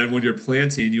 And then when you're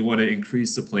planting, you want to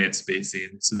increase the plant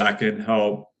spacing. So that can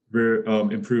help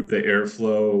improve the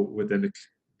airflow within the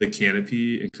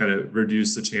canopy and kind of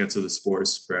reduce the chance of the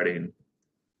spores spreading.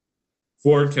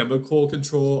 For chemical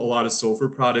control, a lot of sulfur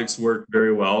products work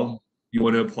very well. You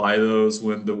want to apply those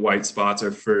when the white spots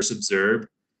are first observed,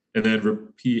 and then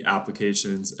repeat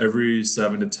applications every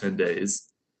 7 to 10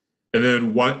 days. And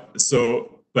then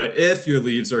but if your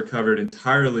leaves are covered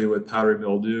entirely with powdery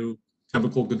mildew,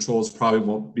 chemical controls probably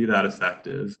won't be that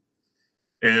effective.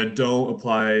 And don't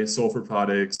apply sulfur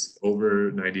products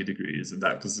over 90 degrees, and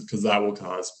that because that will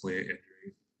cause plant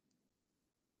injury.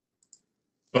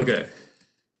 Okay,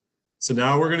 so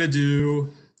now we're gonna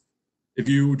do. If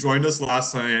you joined us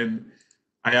last time,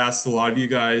 I asked a lot of you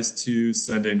guys to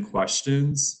send in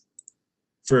questions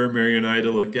for Mary and I to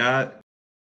look at.